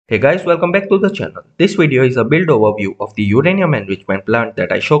Hey guys, welcome back to the channel. This video is a build overview of the uranium enrichment plant that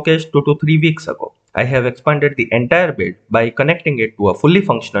I showcased 2 to 3 weeks ago. I have expanded the entire build by connecting it to a fully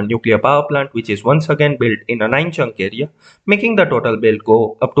functional nuclear power plant which is once again built in a 9 chunk area, making the total build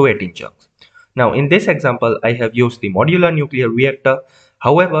go up to 18 chunks. Now in this example, I have used the modular nuclear reactor.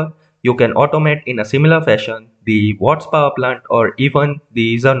 However, you can automate in a similar fashion the Watts power plant or even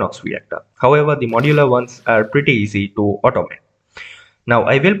the Zernox reactor. However, the modular ones are pretty easy to automate. Now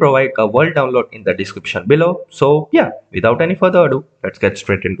I will provide a world download in the description below. So yeah, without any further ado, let's get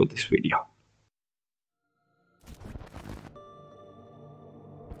straight into this video.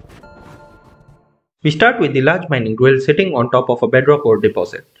 We start with the large mining drill sitting on top of a bedrock ore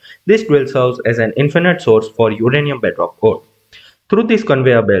deposit. This drill serves as an infinite source for uranium bedrock ore. Through these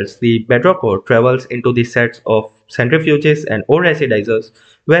conveyor belts, the bedrock ore travels into the sets of centrifuges and ore acidizers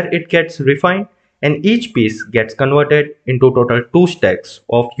where it gets refined, and each piece gets converted into total 2 stacks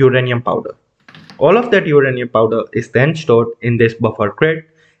of uranium powder. All of that uranium powder is then stored in this buffer crate,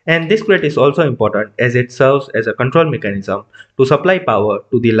 and this crate is also important as it serves as a control mechanism to supply power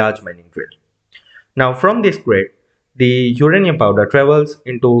to the large mining drill. Now from this crate, the uranium powder travels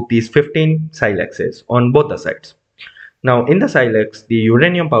into these 15 silexes on both the sides. Now in the silex, the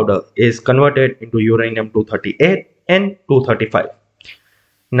uranium powder is converted into uranium-238 and 235.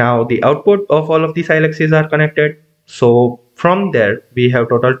 Now the output of all of these silexes are connected. So from there we have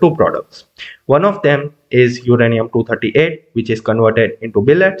total 2 products. One of them is uranium-238, which is converted into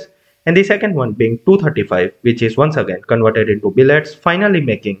billets, and the second one being 235, which is once again converted into billets, finally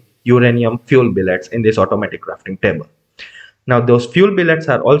making uranium fuel billets in this automatic crafting table. Now those fuel billets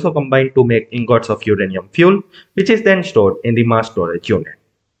are also combined to make ingots of uranium fuel, which is then stored in the mass storage unit.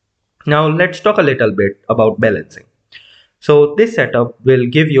 Now let's talk a little bit about balancing. So this setup will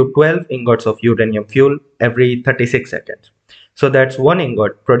give you 12 ingots of uranium fuel every 36 seconds. So that's 1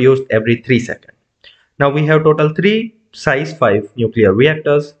 ingot produced every 3 seconds. Now we have total 3 size 5 nuclear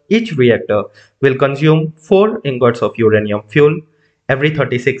reactors. Each reactor will consume 4 ingots of uranium fuel every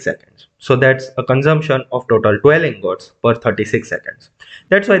 36 seconds. So that's a consumption of total 12 ingots per 36 seconds.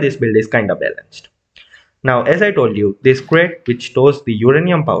 That's why this build is kinda balanced. Now as I told you, this crate which stores the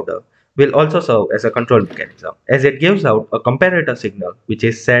uranium powder will also serve as a control mechanism, as it gives out a comparator signal which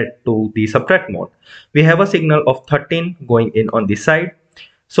is set to the subtract mode. We have a signal of 13 going in on this side.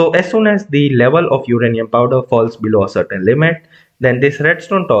 So as soon as the level of uranium powder falls below a certain limit, then this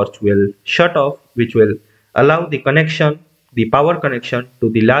redstone torch will shut off, which will allow the power connection to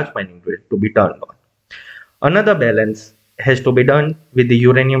the large mining drill to be turned on. Another balance has to be done with the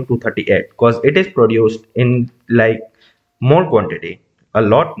uranium-238 because it is produced in like more quantity, a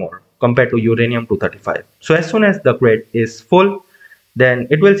lot more compared to uranium-235. So as soon as the crate is full, then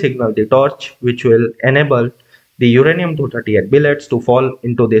it will signal the torch, which will enable the uranium-238 billets to fall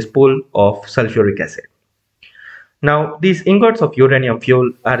into this pool of sulfuric acid. Now these ingots of uranium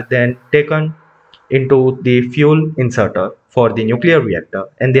fuel are then taken into the fuel inserter for the nuclear reactor,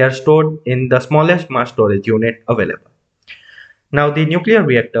 and they are stored in the smallest mass storage unit available. Now the nuclear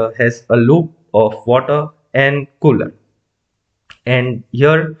reactor has a loop of water and coolant, and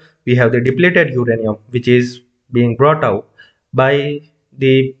here we have the depleted uranium which is being brought out by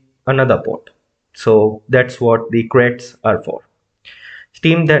the another port. So that's what the crates are for.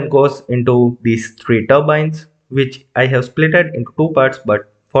 Steam then goes into these 3 turbines, which I have split it into 2 parts,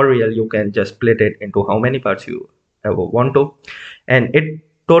 but for real you can just split it into how many parts you ever want to, and it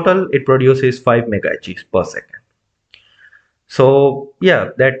produces 5 MHz per second. So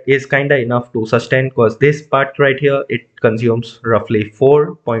yeah, that is kinda enough to sustain, because this part right here, it consumes roughly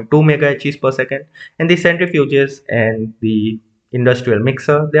 4.2 MHz per second, and the centrifuges and the industrial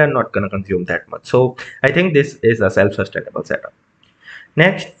mixer, they are not gonna consume that much. So I think this is a self-sustainable setup.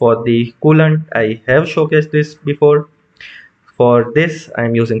 Next, for the coolant, I have showcased this before. For this, I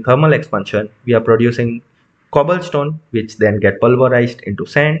am using thermal expansion. We are producing cobblestone, which then get pulverized into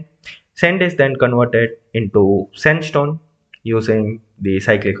sand. Sand is then converted into sandstone using the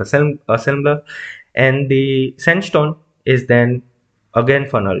cyclic assembler, and the sandstone is then again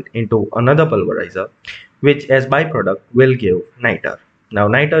funneled into another pulverizer, which as byproduct will give niter. Now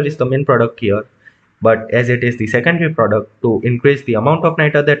niter is the main product here, but as it is the secondary product, to increase the amount of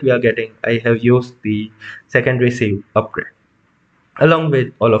niter that we are getting, I have used the secondary sieve upgrade along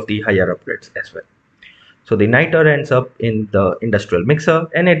with all of the higher upgrades as well. So the niter ends up in the industrial mixer,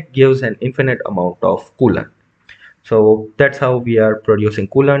 and it gives an infinite amount of coolant. So that's how we are producing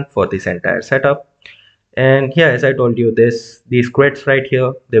coolant for this entire setup. And yeah, as I told you, these crates right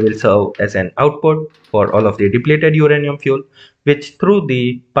here, they will serve as an output for all of the depleted uranium fuel, which through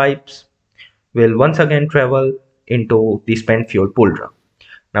the pipes will once again travel into the spent fuel pool drum.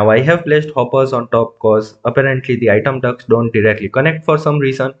 Now I have placed hoppers on top because apparently the item ducts don't directly connect for some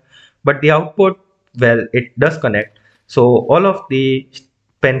reason, but the output, well, it does connect. So all of the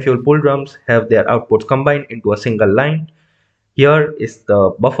pen fuel pool drums have their outputs combined into a single line. Here is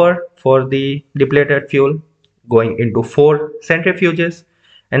the buffer for the depleted fuel going into 4 centrifuges.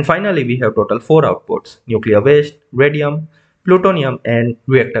 And finally, we have total 4 outputs: nuclear waste, radium, plutonium, and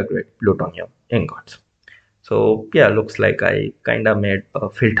reactor grade plutonium ingots. So yeah, looks like I kind of made a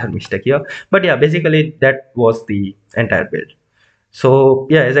filter mistake here. But yeah, basically that was the entire build. So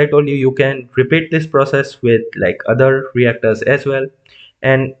yeah, as I told you, you can repeat this process with like other reactors as well.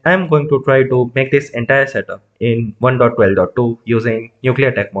 And I'm going to try to make this entire setup in 1.12.2 using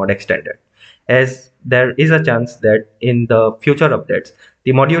Nuclear Tech Mod Extended, as there is a chance that in the future updates,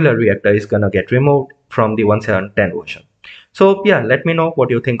 the modular reactor is gonna get removed from the 1.7.10 version. So yeah, let me know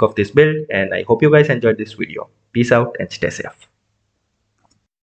what you think of this build, and I hope you guys enjoyed this video. Peace out and stay safe.